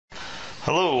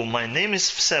Hello, my name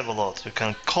is Vsevolod, you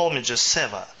can call me just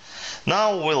Seva.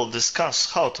 Now we'll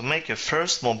discuss how to make your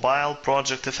first mobile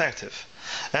project effective.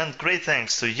 And great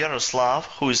thanks to Yaroslav,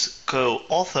 who is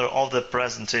co-author of the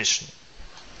presentation.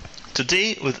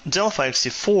 Today, with Delphi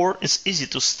XT4, it's easy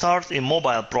to start a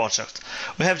mobile project.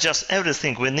 We have just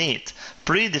everything we need: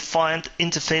 predefined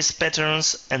interface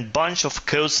patterns and bunch of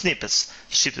code snippets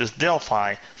shipped with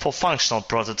Delphi for functional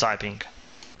prototyping.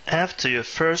 After your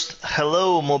first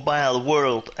Hello Mobile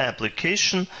World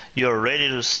application, you're ready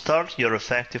to start your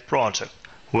effective project.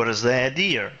 What is the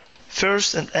idea?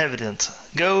 First and evident,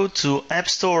 go to App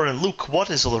Store and look what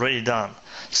is already done.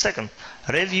 Second,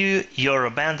 review your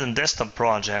abandoned desktop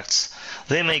projects.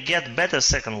 They may get better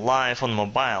second life on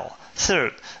mobile.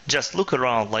 Third, just look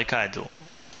around like I do.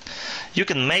 You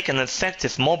can make an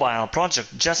effective mobile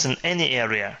project just in any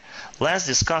area. Let's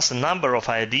discuss a number of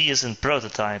ideas and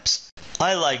prototypes.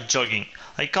 I like jogging.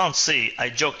 I can't say I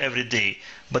jog every day,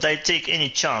 but I take any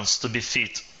chance to be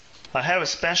fit. I have a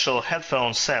special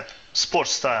headphone set,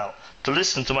 sports style, to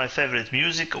listen to my favorite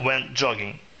music when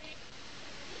jogging.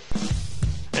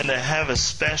 And I have a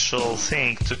special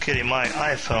thing to carry my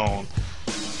iPhone,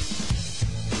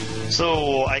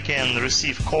 so I can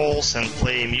receive calls and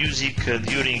play music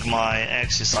during my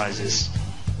exercises.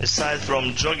 Aside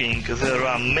from jogging, there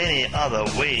are many other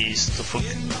ways to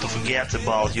forget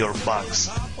about your bugs.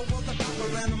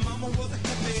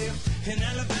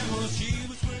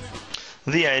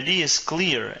 The idea is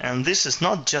clear, and this is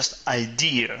not just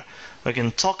idea. We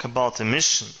can talk about a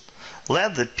mission.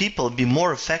 Let the people be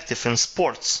more effective in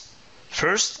sports.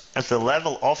 First, at the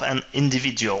level of an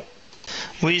individual.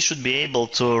 We should be able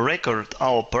to record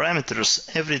our parameters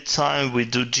every time we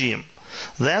do gym.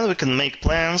 Then we can make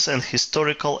plans and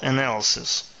historical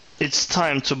analysis. It's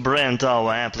time to brand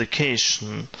our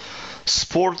application.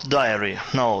 Sport diary,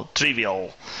 no,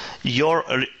 trivial. Your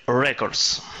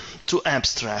records, too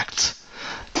abstract.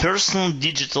 Personal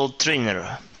digital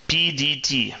trainer,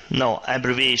 PDT, no,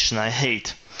 abbreviation I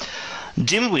hate.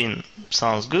 Gym win,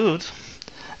 sounds good.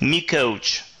 Me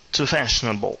coach, too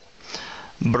fashionable.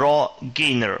 Bro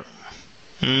gainer.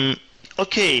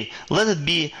 Okay, let it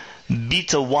be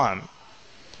beta 1.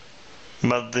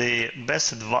 But the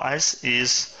best advice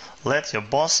is let your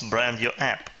boss brand your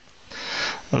app.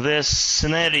 The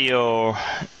scenario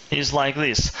is like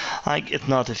this. I get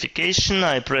notification,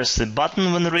 I press the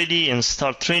button when ready and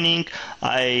start training.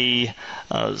 I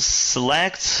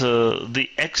select the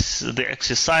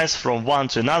exercise from one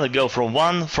to another, go from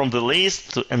the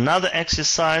list to another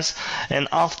exercise, and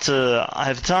after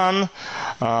I've done,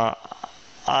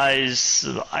 I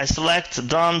select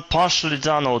done, partially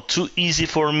done, or too easy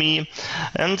for me,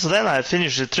 and then I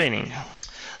finish the training.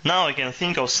 Now I can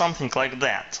think of something like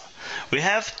that. We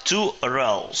have two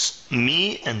roles,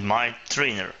 me and my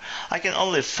trainer. I can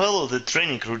only follow the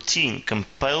training routine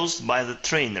composed by the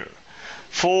trainer.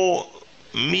 For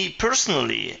me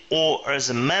personally, or as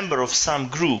a member of some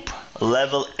group,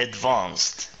 level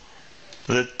advanced.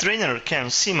 The trainer can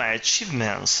see my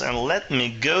achievements and let me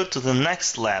go to the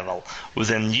next level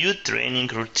with a new training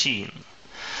routine.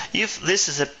 If this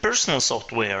is a personal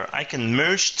software, I can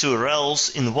merge two roles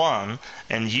in one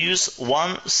and use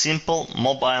one simple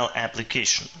mobile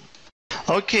application.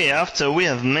 Okay, after we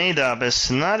have made up a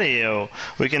scenario,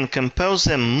 we can compose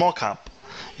a mock-up.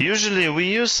 Usually we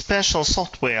use special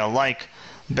software like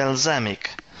Balsamiq.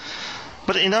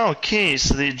 But in our case,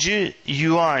 the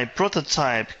GUI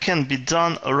prototype can be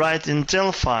done right in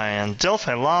Delphi, and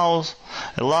Delphi allows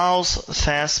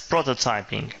fast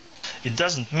prototyping. It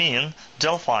doesn't mean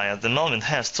Delphi at the moment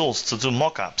has tools to do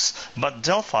mockups, but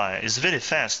Delphi is very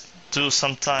fast to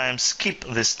sometimes skip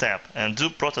this step and do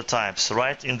prototypes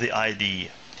right in the IDE.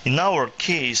 In our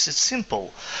case, it's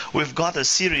simple. We've got a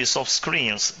series of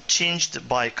screens changed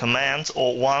by command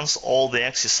or once all the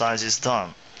exercise is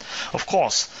done. Of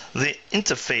course, the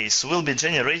interface will be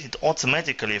generated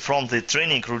automatically from the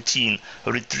training routine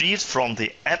retrieved from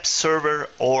the app server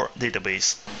or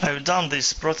database. I've done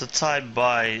this prototype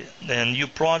by a new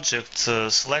project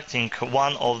selecting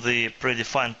one of the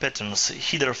predefined patterns,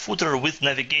 header footer with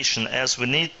navigation, as we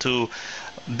need to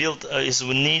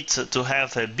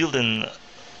have a built-in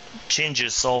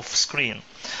changes of screen.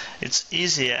 It's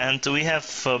easy, and we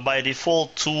have by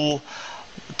default two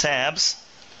tabs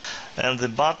and the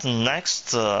button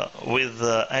next with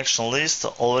the action list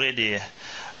already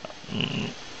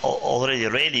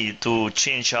ready to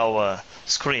change our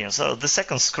screen. So the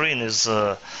second screen is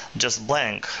just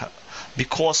blank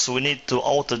because we need to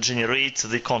auto-generate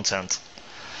the content.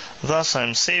 Thus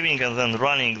I'm saving and then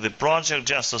running the project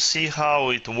just to see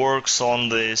how it works on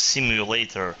the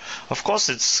simulator. Of course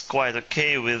it's quite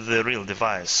okay with the real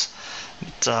device.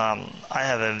 I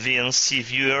have a VNC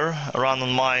viewer run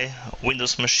on my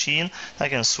Windows machine. I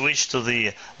can switch to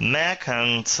the Mac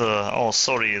and oh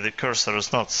sorry, the cursor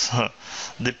is not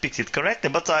depicted correctly,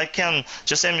 but I can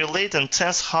just emulate and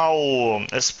test how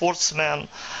a sportsman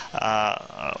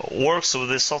works with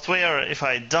the software. If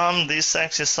I done this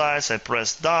exercise, I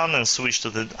press done and switch to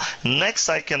the next.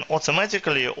 I can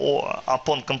automatically, or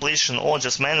upon completion, or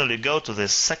just manually go to the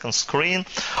second screen,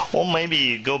 or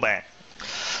maybe go back.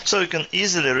 So you can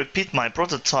easily repeat my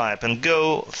prototype and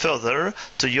go further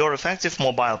to your effective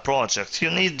mobile project. You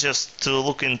need just to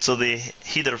look into the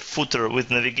header footer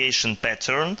with navigation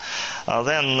pattern,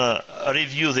 then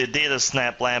review the data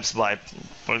snap labs by,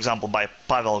 for example, by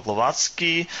Pavel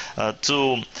Glovatsky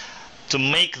to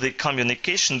make the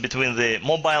communication between the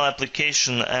mobile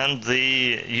application and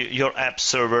your app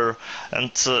server. And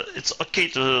it's okay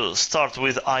to start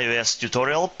with iOS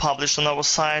tutorial published on our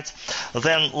site,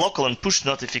 then local and push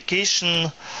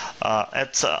notification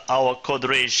at our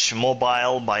CodeRage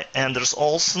Mobile by Anders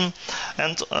Olsen.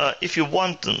 And if you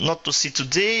want not to see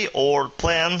today or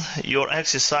plan your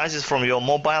exercises from your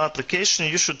mobile application,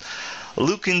 you should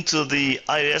look into the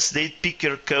iOS date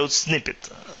picker code snippet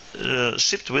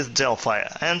shipped with Delphi.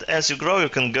 And as you grow, you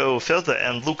can go further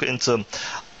and look into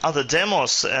other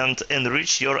demos and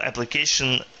enrich your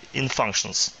application in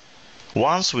functions.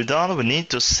 Once we're done, we need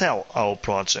to sell our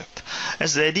project.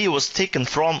 As the idea was taken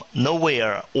from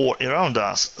nowhere or around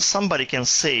us, somebody can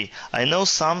say, I know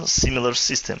some similar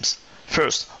systems.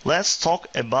 First, let's talk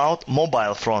about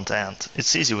mobile front end.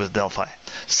 It's easy with Delphi.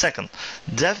 Second,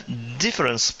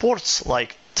 different sports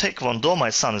like Taekwondo my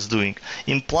son is doing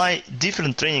imply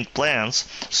different training plans,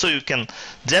 so you can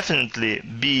definitely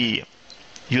be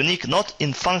unique not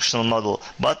in functional model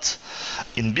but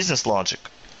in business logic.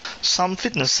 Some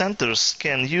fitness centers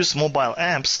can use mobile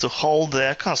apps to hold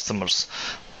their customers.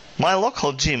 My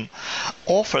local gym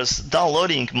offers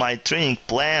downloading my training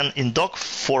plan in doc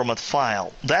format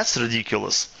file. That's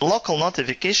ridiculous. Local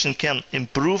notification can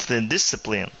improve the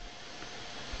discipline.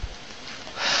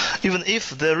 Even if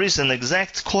there is an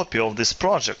exact copy of this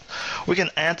project, we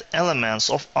can add elements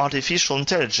of artificial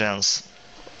intelligence,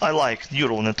 I like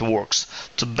neural networks,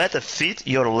 to better fit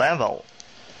your level,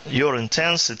 your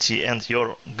intensity and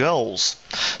your goals.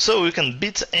 So we can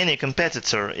beat any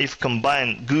competitor if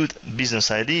combine good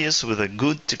business ideas with a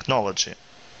good technology.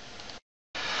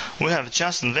 We have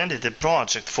just invented a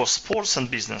project for sports and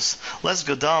business. Let's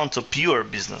go down to pure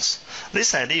business.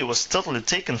 This idea was totally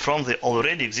taken from the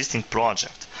already existing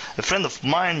project. A friend of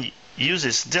mine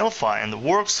uses Delphi and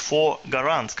works for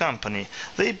Garant company.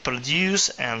 They produce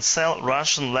and sell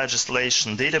Russian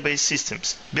legislation database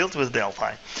systems built with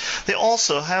Delphi. They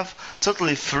also have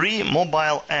totally free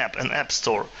mobile app and app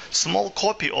store, small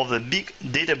copy of the big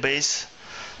database,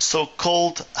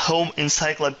 so-called home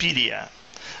encyclopedia.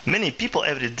 Many people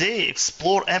every day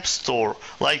explore App Store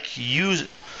like you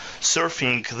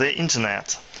surfing the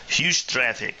internet. Huge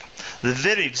traffic. The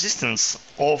very existence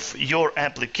of your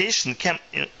application can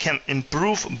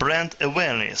improve brand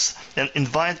awareness and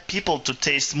invite people to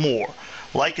taste more,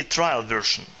 like a trial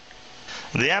version.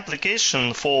 The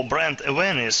application for brand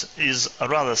awareness is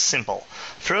rather simple.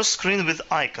 First screen with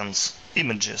icons,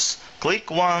 images.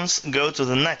 Click once, go to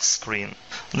the next screen.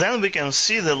 Then we can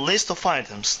see the list of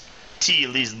items.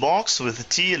 T-list box with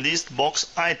T-list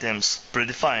box items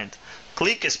predefined.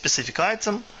 Click a specific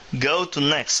item, go to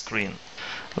next screen.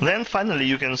 Then finally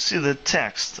you can see the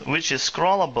text, which is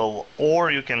scrollable, or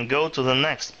you can go to the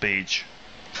next page.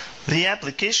 The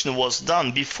application was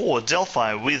done before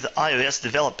Delphi with iOS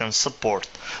development support,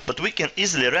 but we can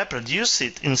easily reproduce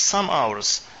it in some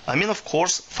hours. I mean, of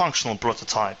course, functional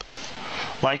prototype.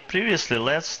 Like previously,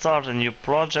 let's start a new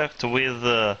project with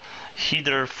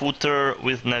header footer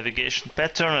with navigation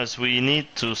pattern, as we need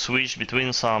to switch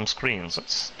between some screens.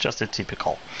 It's just a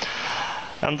typical.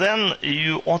 And then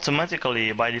you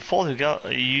automatically, by default,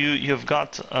 you've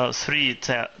got 3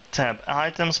 tab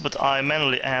items, but I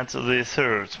manually add the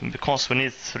third because we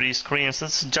need 3 screens.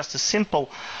 It's just a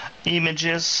simple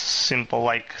images, simple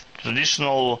like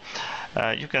traditional.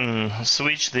 You can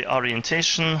switch the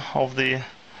orientation of the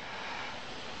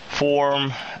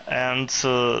form, and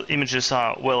images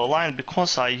are well aligned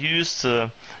because I used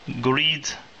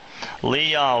grid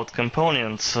layout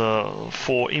components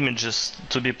for images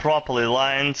to be properly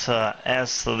aligned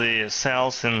as the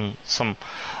cells in some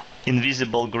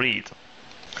invisible grid.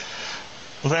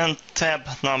 Then tab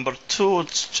number 2,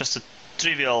 it's just a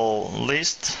trivial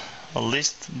list, a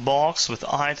list box with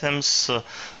items,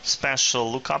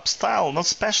 special lookup style, not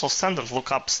special, standard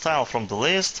lookup style from the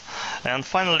list. And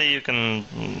finally you can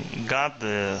get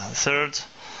the third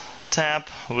tab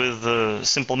with a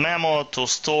simple memo to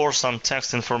store some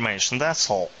text information. That's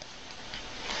all.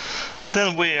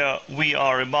 Then we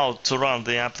are about to run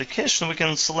the application. We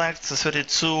can select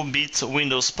 32-bit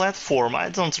Windows platform. I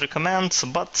don't recommend,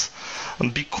 but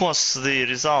because the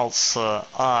results are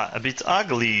a bit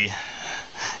ugly,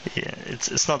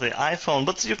 it's not the iPhone,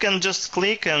 but you can just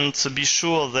click and be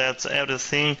sure that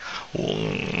everything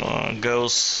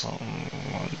goes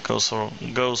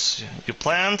you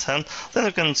planned, and then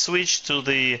you can switch to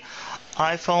the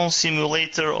iPhone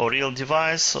simulator or real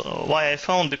device. Why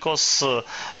iPhone? Because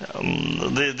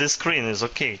the screen is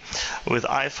okay. With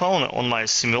iPhone on my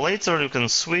simulator you can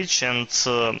switch and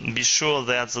be sure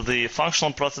that the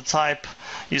functional prototype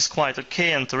is quite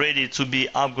okay and ready to be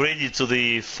upgraded to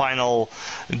the final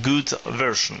good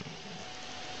version.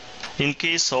 In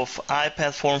case of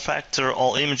iPad form factor,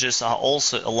 all images are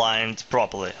also aligned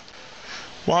properly.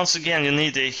 Once again, you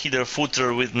need a header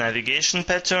footer with navigation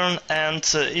pattern, and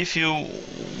if you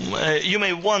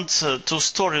may want to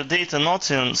store your data not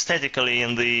statically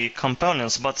in the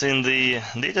components, but in the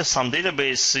some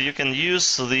database. You can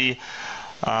use the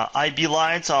IB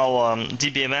Lite, our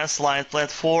DBMS Lite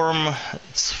platform.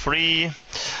 It's free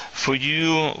for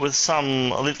you with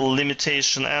some little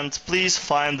limitation, and please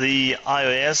find the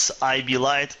iOS IB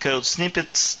Lite code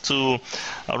snippets to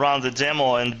run the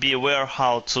demo and be aware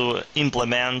how to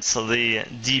implement the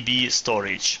DB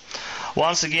storage.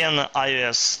 Once again,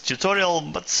 iOS tutorial,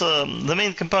 but the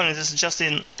main component is just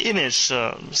an image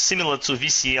similar to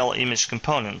VCL image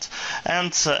component,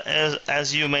 and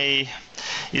as you may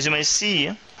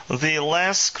see, the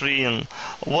last screen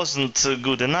wasn't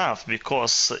good enough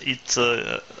because it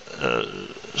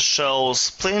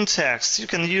shows plain text. You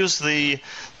can use the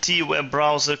T-Web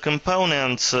browser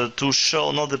component to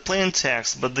show not the plain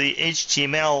text but the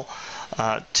HTML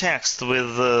text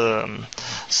with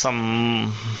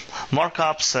some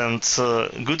markups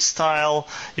and good style.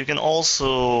 You can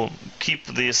also keep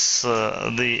this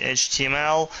the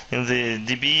HTML in the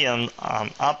DB and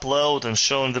upload and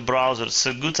show in the browser. It's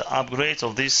a good upgrade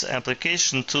of this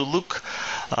application to look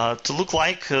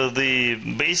like the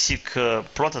basic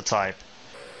prototype.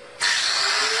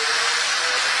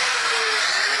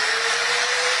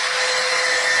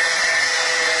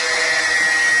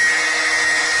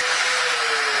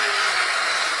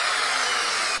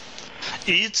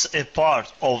 It's a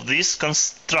part of this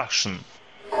construction.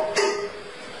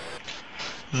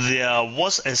 There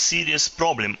was a serious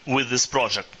problem with this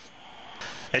project.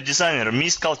 A designer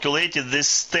miscalculated these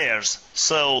stairs,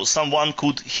 so someone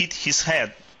could hit his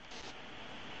head.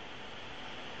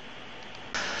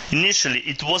 Initially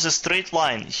it was a straight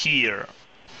line here,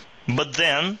 but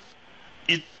then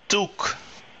it took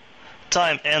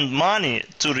time and money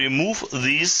to remove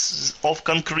these of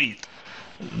concrete.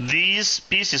 These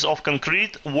pieces of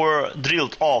concrete were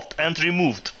drilled off and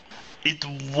removed. It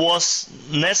was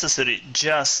necessary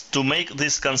just to make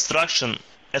this construction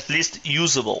at least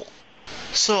usable.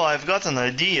 So I've got an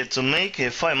idea to make a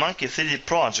 5monkey 3D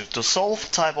project to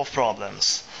solve type of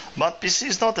problems. But PC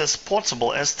is not as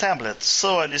portable as tablet,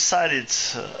 so I decided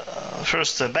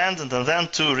first to abandon and then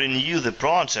to renew the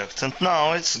project, and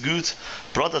now it's good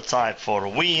prototype for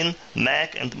Win,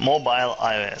 Mac and mobile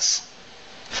iOS.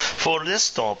 For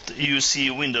desktop you see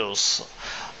Windows,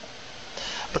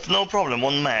 but no problem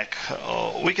on Mac.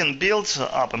 We can build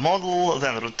up a model,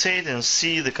 then rotate and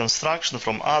see the construction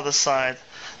from other side.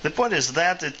 The point is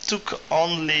that it took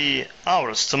only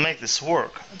hours to make this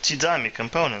work. T-dummy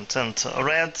component, and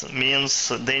red means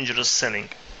dangerous selling.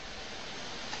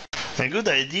 A good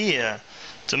idea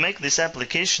to make this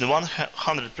application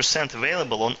 100%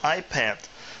 available on iPad.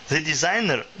 The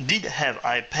designer did have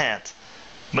iPad,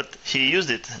 but he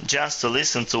used it just to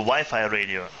listen to Wi-Fi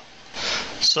radio.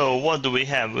 So what do we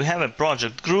have? We have a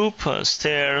project group,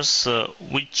 stairs,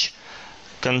 which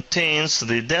contains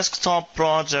the desktop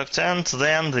project and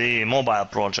then the mobile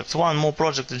project. One more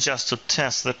project is just to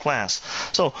test the class.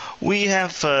 So we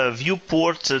have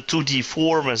viewport 2D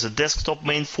form as a desktop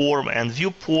main form, and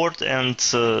viewport and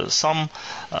some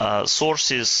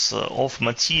sources of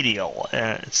material.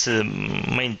 It's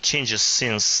main changes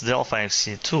since Delphi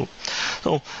XC2.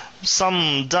 So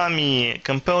some dummy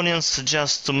components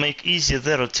just to make easy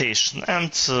the rotation,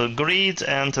 and grid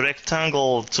and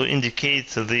rectangle to indicate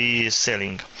the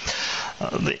ceiling.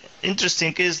 The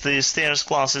interesting is the stairs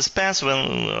class is path,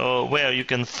 where you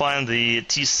can find the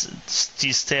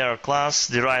T-stair class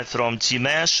derived from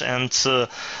T-mesh, and the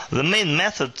main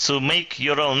method to make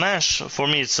your own mesh, for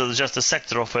me it's just a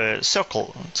sector of a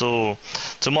circle to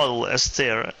model a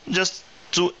stair. Just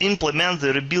to implement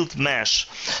the rebuild mesh.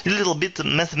 A little bit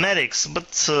mathematics,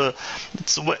 but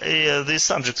the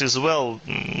subject is well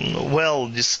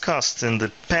discussed in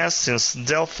the past since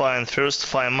Delphi and first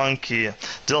FireMonkey,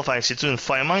 Delphi XC2 and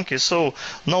FireMonkey, so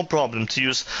no problem to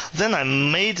use. Then I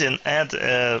made and add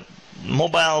a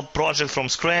mobile project from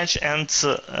scratch and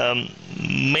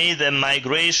made a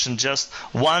migration just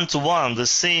one-to-one, the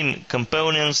same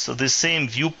components, the same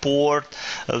viewport,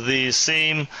 the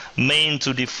same main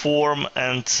to deform,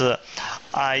 and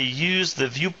I used the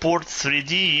viewport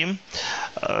 3D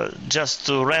just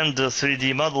to render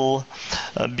 3D model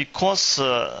because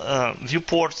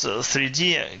viewport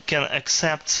 3D can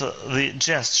accept the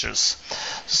gestures.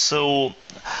 So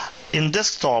in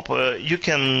desktop, you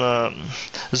can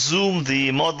zoom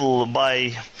the model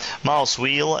by mouse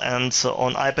wheel, and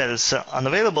on iPad it's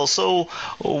unavailable. So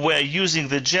we're using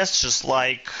the gestures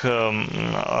like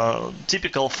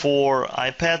typical for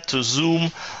iPad to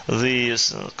zoom the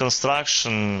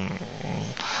construction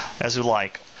as you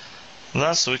like.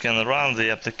 Thus, we can run the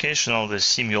application on the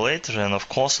simulator and, of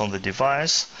course, on the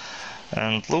device.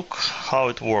 And look how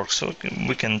it works. So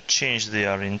we can change the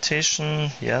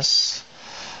orientation. Yes.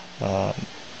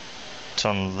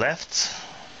 Turn left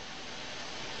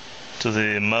to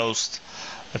the most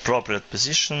appropriate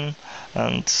position,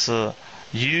 and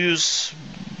use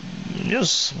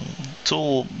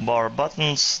toolbar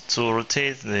buttons to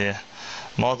rotate the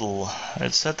model,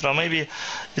 etc. Maybe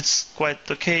it's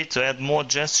quite okay to add more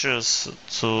gestures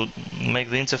to make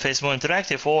the interface more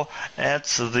interactive, or add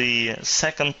the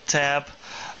second tab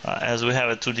as we have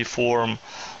a 2D form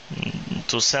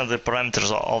to set the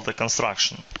parameters of the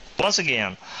construction. Once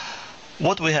again,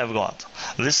 what we have got?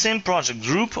 The same project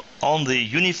group on the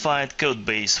unified code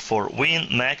base for Win,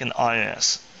 Mac and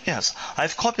iOS. Yes,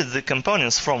 I've copied the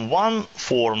components from one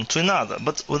form to another,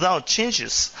 but without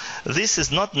changes. This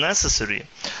is not necessary.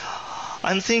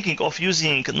 I'm thinking of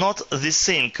using not the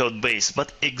same code base,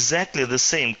 but exactly the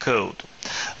same code.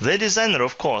 The designer,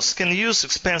 of course, can use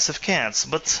expensive CADs,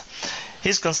 but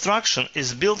his construction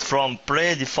is built from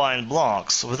predefined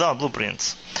blocks without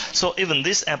blueprints. So even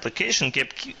this application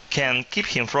can keep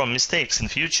him from mistakes in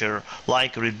future,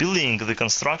 like rebuilding the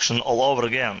construction all over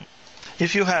again.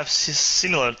 If you have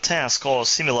similar task or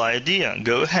similar idea,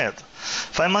 go ahead.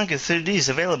 FireMonkey 3D is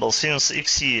available since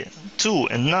XC2,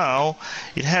 and now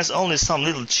it has only some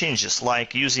little changes,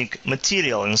 like using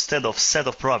material instead of set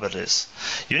of properties.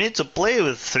 You need to play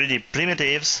with 3D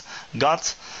primitives,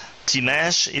 got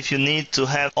T-mesh if you need to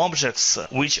have objects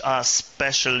which are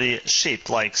specially shaped,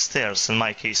 like stairs in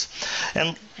my case.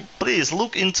 And please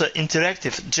look into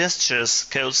interactive gestures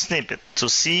code snippet to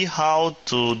see how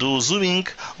to do zooming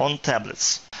on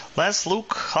tablets. Let's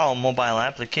look how mobile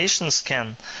applications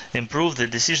can improve the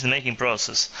decision-making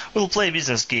process. We'll play a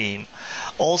business game.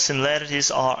 All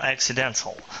similarities are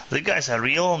accidental. The guys are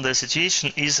real, the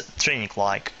situation is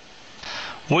training-like.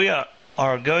 We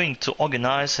are going to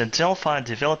organize a Delphi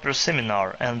developer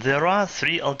seminar, and there are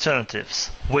 3 alternatives.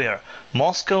 Where?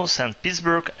 Moscow, St.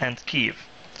 Petersburg and Kiev.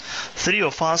 3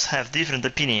 of us have different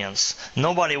opinions.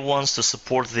 Nobody wants to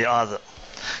support the other.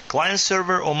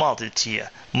 Client-server or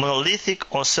multi-tier?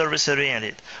 Monolithic or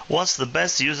service-oriented? What's the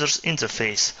best user's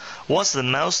interface? What's the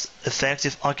most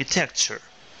effective architecture?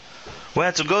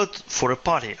 Where to go for a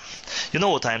party? You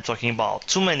know what I'm talking about.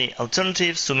 Too many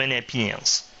alternatives, too many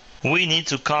opinions. We need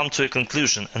to come to a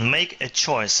conclusion and make a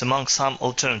choice among some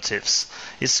alternatives.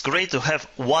 It's great to have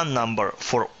one number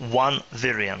for one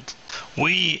variant.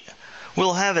 We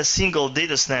will have a single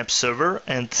DataSnap server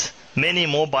and many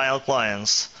mobile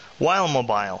clients. While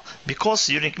mobile, because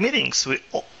during meetings we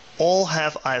all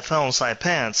have iPhones,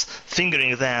 iPads,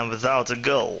 fingering them without a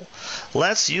goal.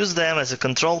 Let's use them as a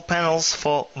control panels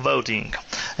for voting.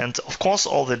 And of course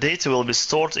all the data will be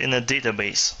stored in a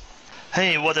database.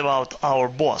 Hey, what about our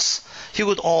boss? He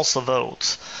would also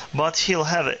vote, but he'll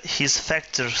have his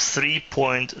factor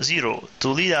 3.0 to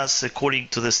lead us according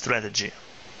to the strategy.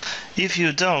 If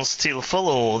you don't still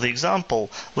follow the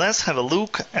example, let's have a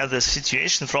look at the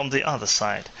situation from the other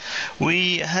side.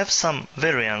 We have some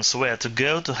variants where to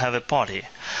go to have a party.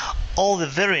 All the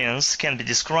variants can be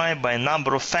described by a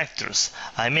number of factors.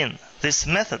 I mean, this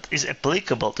method is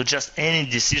applicable to just any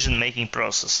decision-making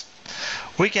process.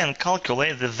 We can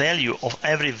calculate the value of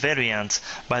every variant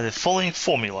by the following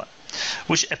formula,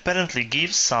 which apparently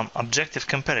gives some objective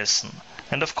comparison.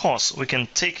 And of course, we can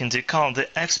take into account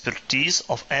the expertise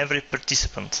of every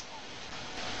participant.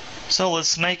 So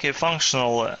let's make a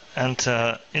functional and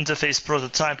interface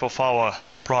prototype of our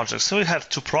project. So we have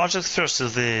 2 projects. First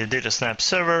is the DataSnap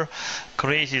server,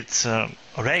 created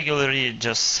regularly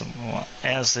just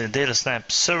as a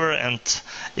DataSnap server, and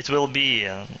it will be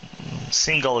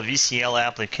single VCL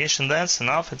application. That's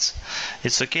enough.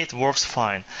 It's okay. It works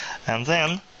fine. And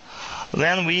then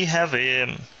we have we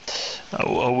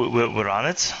run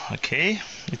it. Okay,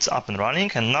 it's up and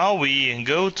running. And now we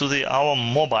go to our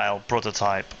mobile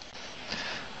prototype.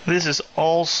 This is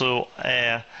also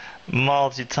a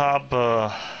multi-tab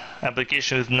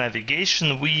application with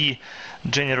navigation. We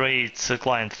generate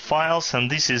client files, and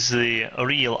this is the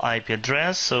real IP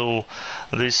address, so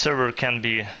the server can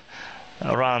be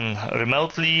run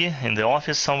remotely in the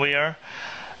office somewhere,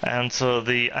 and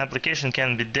the application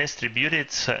can be distributed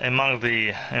among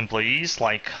the employees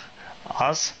like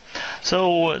us.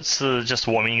 So it's just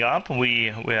warming up. We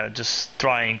are just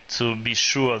trying to be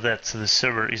sure that the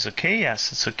server is okay.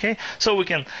 Yes, it's okay. So we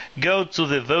can go to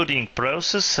the voting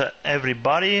process.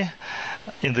 Everybody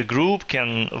in the group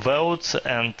can vote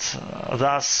and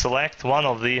thus select one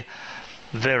of the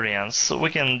variants. So we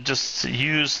can just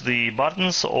use the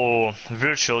buttons or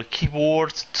virtual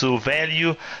keyboard to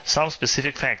value some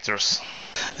specific factors.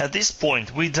 At this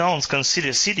point, we don't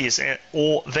consider cities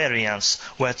or variants.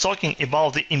 We're talking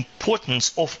about the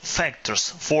importance of factors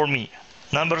for me.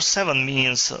 Number 7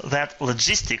 means that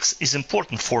logistics is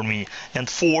important for me, and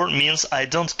 4 means I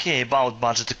don't care about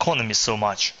budget economy so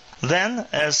much. Then,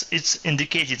 as it's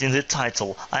indicated in the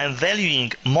title, I am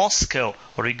valuing Moscow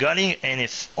regarding any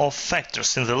of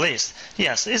factors in the list.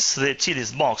 Yes, it's the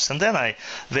T-list box, and then I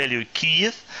value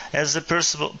Kiev as a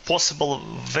possible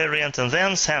variant, and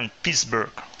then St. Petersburg.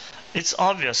 It's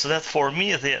obvious that for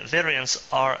me the variants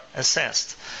are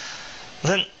assessed.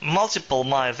 Then multiply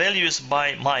my values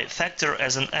by my factor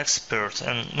as an expert,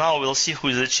 and now we'll see who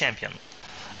is the champion.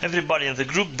 Everybody in the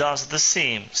group does the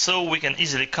same, so we can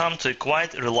easily come to a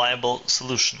quite reliable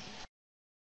solution.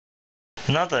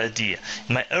 Another idea.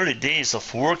 In my early days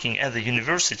of working at the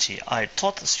university, I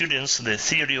taught students the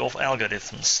theory of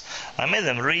algorithms. I made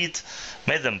them read,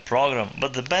 made them program,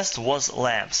 but the best was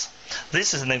labs.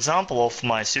 This is an example of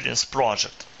my students'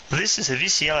 project. This is a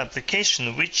VCL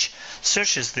application which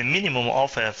searches the minimum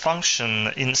of a function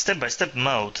in step-by-step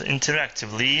mode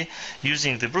interactively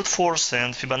using the brute force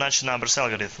and Fibonacci numbers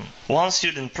algorithm. One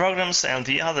student programs and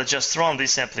the other just run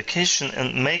this application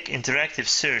and make interactive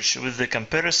search with the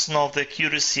comparison of the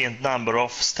accuracy and number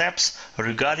of steps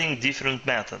regarding different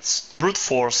methods. Brute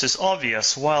force is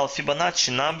obvious, while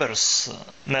Fibonacci numbers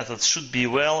method should be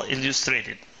well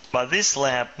illustrated. But this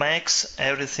lab makes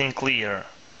everything clear.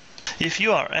 If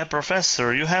you are a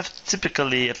professor, you have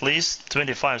typically at least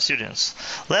 25 students.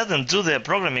 Let them do their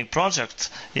programming project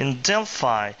in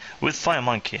Delphi with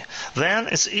FireMonkey. Then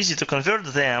it's easy to convert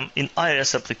them in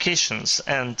iOS applications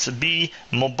and be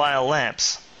mobile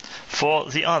labs for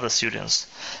the other students.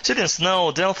 Students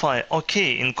know Delphi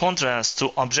okay in contrast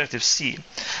to Objective-C.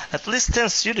 At least 10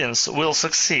 students will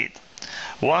succeed.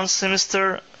 One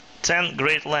semester, 10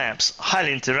 great labs,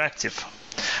 highly interactive,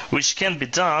 which can be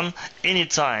done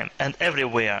anytime and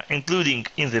everywhere, including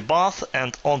in the bath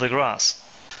and on the grass.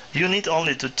 You need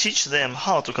only to teach them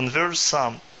how to convert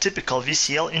some typical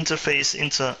VCL interface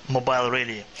into mobile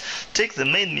ready. Take the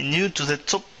main menu to the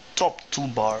top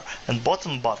toolbar and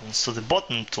bottom buttons to the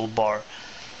bottom toolbar.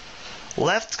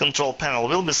 Left control panel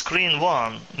will be screen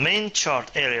 1, main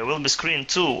chart area will be screen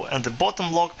 2, and the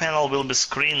bottom log panel will be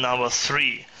screen number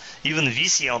 3. Even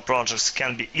VCL projects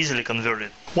can be easily converted.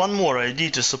 One more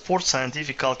idea to support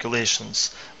scientific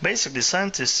calculations. Basically,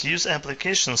 scientists use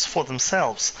applications for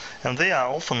themselves, and they are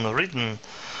often written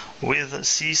with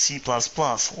C, C++.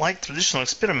 Like traditional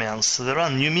experiments, there are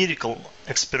numerical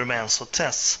experiments or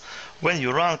tests, when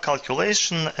you run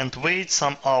calculation and wait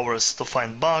some hours to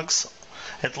find bugs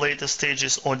at later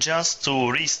stages or just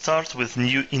to restart with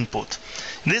new input.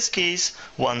 In this case,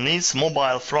 one needs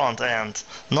mobile front end,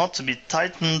 not to be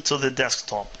tightened to the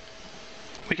desktop.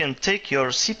 We can take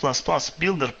your C++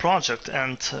 builder project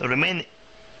and remain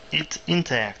it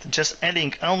intact, just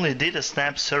adding only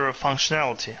DataSnap server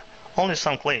functionality, only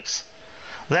some clicks.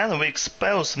 Then we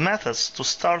expose methods to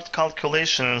start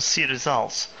calculation and see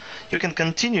results. You can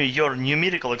continue your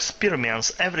numerical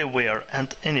experiments everywhere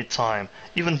and anytime,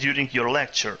 even during your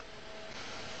lecture.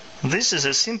 This is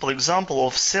a simple example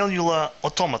of cellular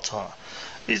automata.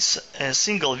 It's a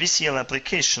single VCL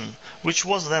application, which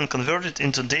was then converted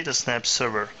into DataSnap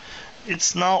server.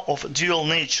 It's now of dual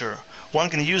nature. One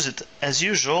can use it as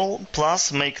usual,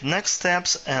 plus make next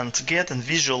steps and get and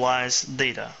visualize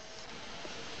data.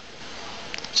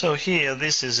 So here,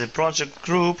 this is a project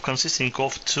group consisting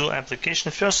of 2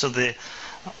 applications. First, the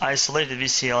isolated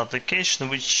VCL application,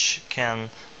 which can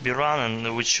be run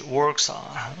and which works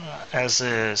as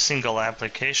a single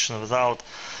application without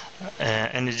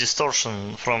any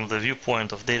distortion from the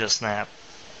viewpoint of DataSnap.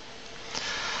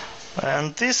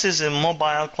 And this is a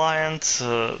mobile client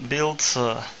built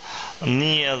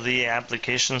near the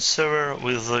application server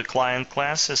with the client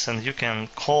classes, and you can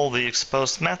call the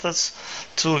exposed methods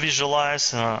to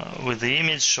visualize with the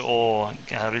image, or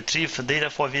retrieve data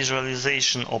for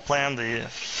visualization, or plan the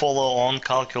follow-on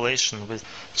calculation with.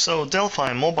 So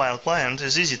Delphi mobile client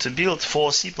is easy to build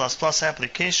for C++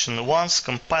 application once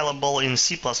compilable in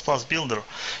C++ builder.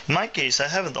 In my case, I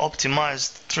haven't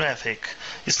optimized traffic.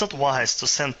 It's not wise to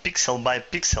send pixel by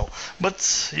pixel,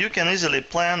 but you can easily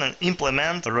plan and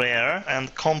implement rare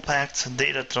and compact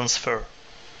data transfer.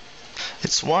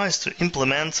 It's wise to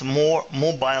implement more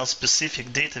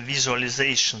mobile-specific data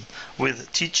visualization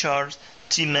with T-chart,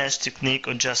 T-mesh technique,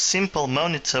 or just simple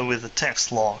monitor with a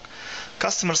text log.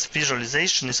 Customers'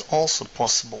 visualization is also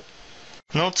possible.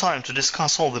 No time to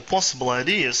discuss all the possible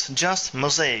ideas, just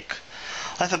mosaic.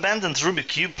 I've abandoned Ruby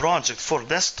Cube project for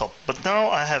desktop, but now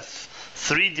I have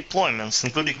 3 deployments,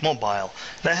 including mobile,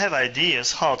 and I have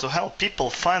ideas how to help people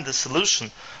find the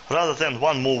solution rather than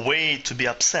one more way to be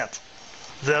upset.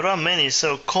 There are many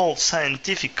so-called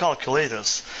scientific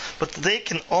calculators, but they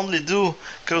can only do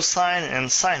cosine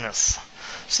and sinus.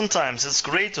 Sometimes it's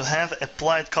great to have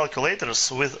applied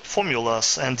calculators with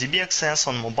formulas and DB access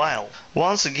on mobile.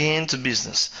 Once again to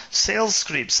business. Sales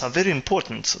scripts are very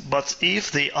important, but if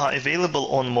they are available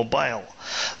on mobile,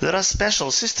 there are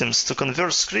special systems to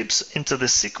convert scripts into the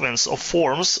sequence of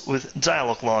forms with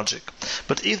dialog logic.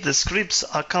 But if the scripts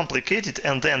are complicated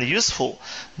and then useful,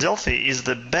 Delphi is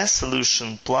the best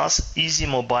solution plus easy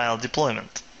mobile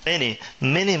deployment.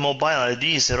 Many mobile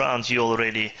ideas around you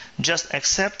already. Just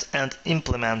accept and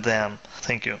implement them.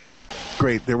 Thank you.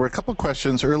 Great. There were a couple of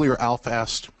questions earlier. Alf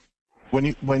asked,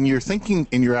 when you're thinking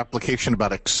in your application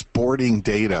about exporting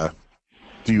data,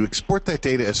 do you export that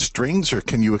data as strings, or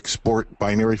can you export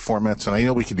binary formats? And I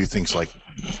know we can do things like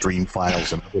stream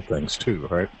files and other things too,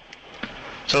 right?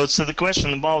 So it's the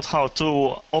question about how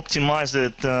to optimize the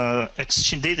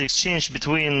data exchange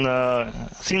between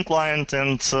thin client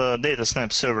and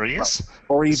DataSnap server. Yes,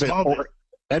 or even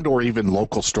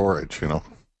local storage. You know,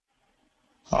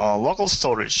 local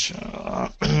storage.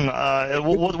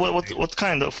 What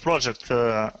kind of project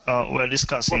we're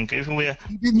discussing? If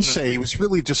he didn't say. He was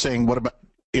really just saying, what about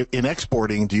in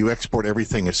exporting? Do you export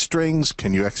everything as strings?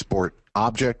 Can you export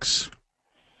objects?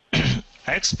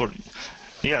 Export.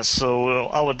 Yes, so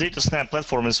our DataSnap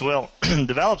platform is well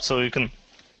developed, so you can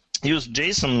use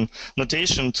JSON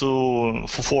notation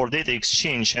for data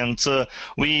exchange, and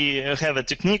we have a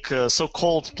technique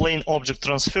so-called plain object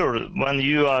transfer. When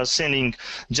you are sending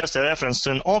just a reference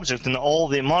to an object, and all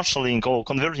the marshalling or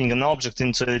converting an object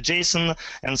into a JSON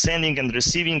and sending and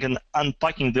receiving and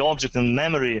unpacking the object in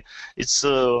memory, it's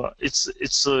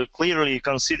clearly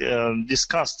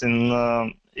discussed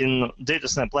in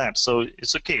DataSnap Lab, so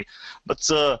it's okay. But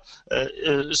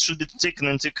it should be taken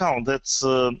into account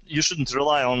that you shouldn't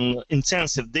rely on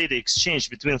intensive data exchange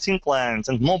between thin client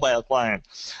and mobile client,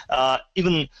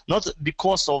 even not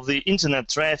because of the internet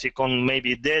traffic on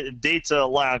maybe data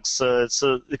lags. It's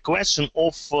a question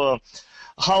of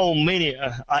how many.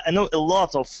 I know a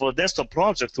lot of desktop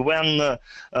projects when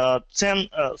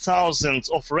 10,000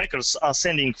 of records are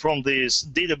sending from this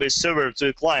database server to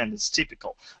a client. It's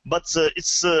typical, but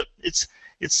it's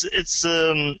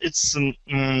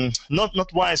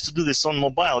not wise to do this on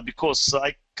mobile, because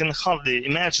I can hardly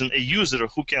imagine a user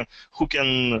who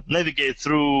can navigate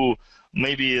through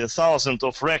maybe 1,000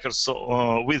 of records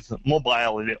with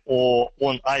mobile or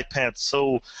on iPad.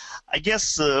 So I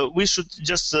guess we should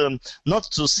just not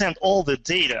to send all the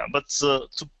data, but to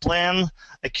plan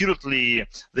accurately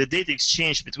the data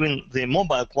exchange between the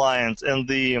mobile client and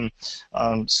the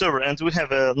server. And we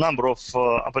have a number of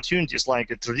opportunities,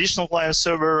 like a traditional client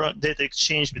server data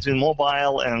exchange between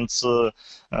mobile and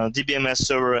DBMS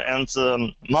server, and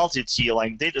multi-tier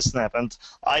like DataSnap. And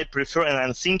I prefer, and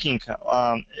I'm thinking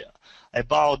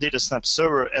about DataSnap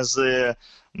server as a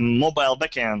mobile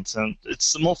backend, and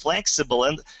it's more flexible,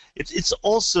 and it's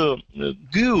also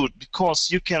good because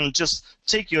you can just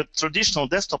take your traditional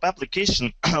desktop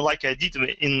application like I did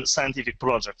in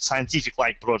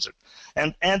scientific-like project,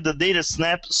 and add the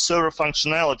DataSnap server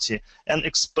functionality and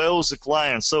expose the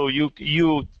client. So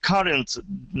you current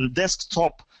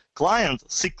desktop client,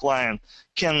 thick client,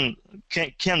 can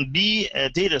be a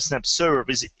DataSnap server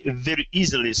very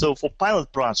easily. So for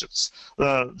pilot projects,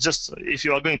 just if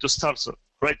you are going to start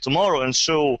right tomorrow and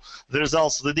show the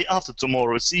results the day after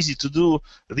tomorrow, it's easy to do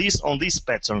this on this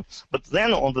pattern. But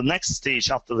then on the next stage,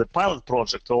 after the pilot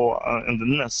project or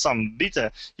in some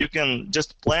beta, you can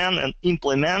just plan and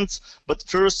implement. But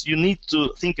first, you need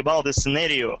to think about the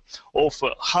scenario of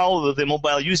how the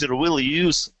mobile user will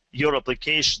use your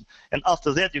application. And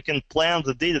after that, you can plan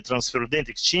the data transfer,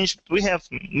 data exchange. We have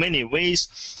many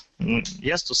ways,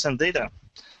 yes, to send data.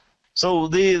 So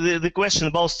the question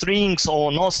about strings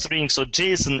or not strings or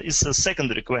JSON is a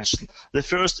secondary question. The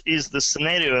first is the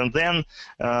scenario, and then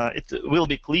it will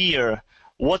be clear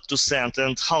what to send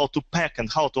and how to pack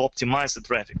and how to optimize the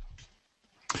traffic.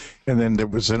 And then there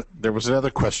was another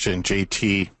question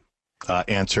JT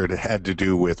answered. It had to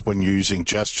do with when you're using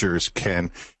gestures, can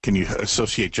you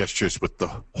associate gestures with the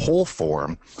whole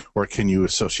form, or can you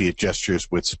associate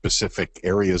gestures with specific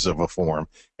areas of a form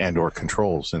and or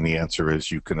controls? And the answer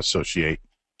is you can associate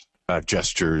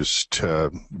gestures to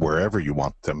wherever you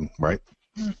want them, right?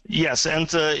 Yes,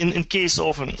 and in case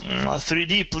of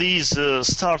 3D, please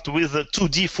start with a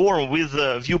 2D form with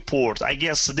a viewport. I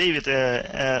guess, David,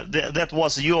 that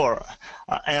was your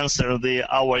answer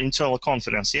our internal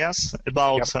conference, yes?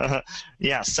 About Yep.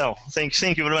 yeah. So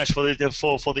thank you very much for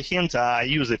the hint. I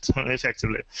use it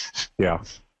effectively. Yeah,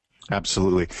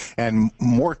 absolutely. And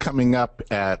more coming up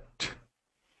at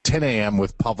 10 a.m.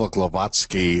 with Pavel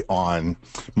Glovatsky on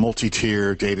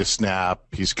multi-tier data snap.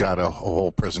 He's got a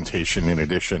whole presentation in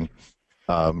addition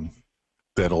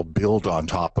that'll build on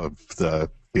top of the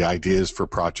ideas for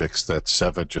projects that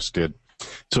Seva just did.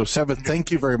 So Seva,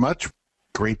 thank you very much.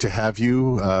 Great to have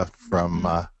you from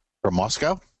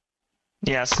Moscow.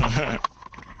 Yes.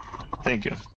 Thank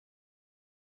you.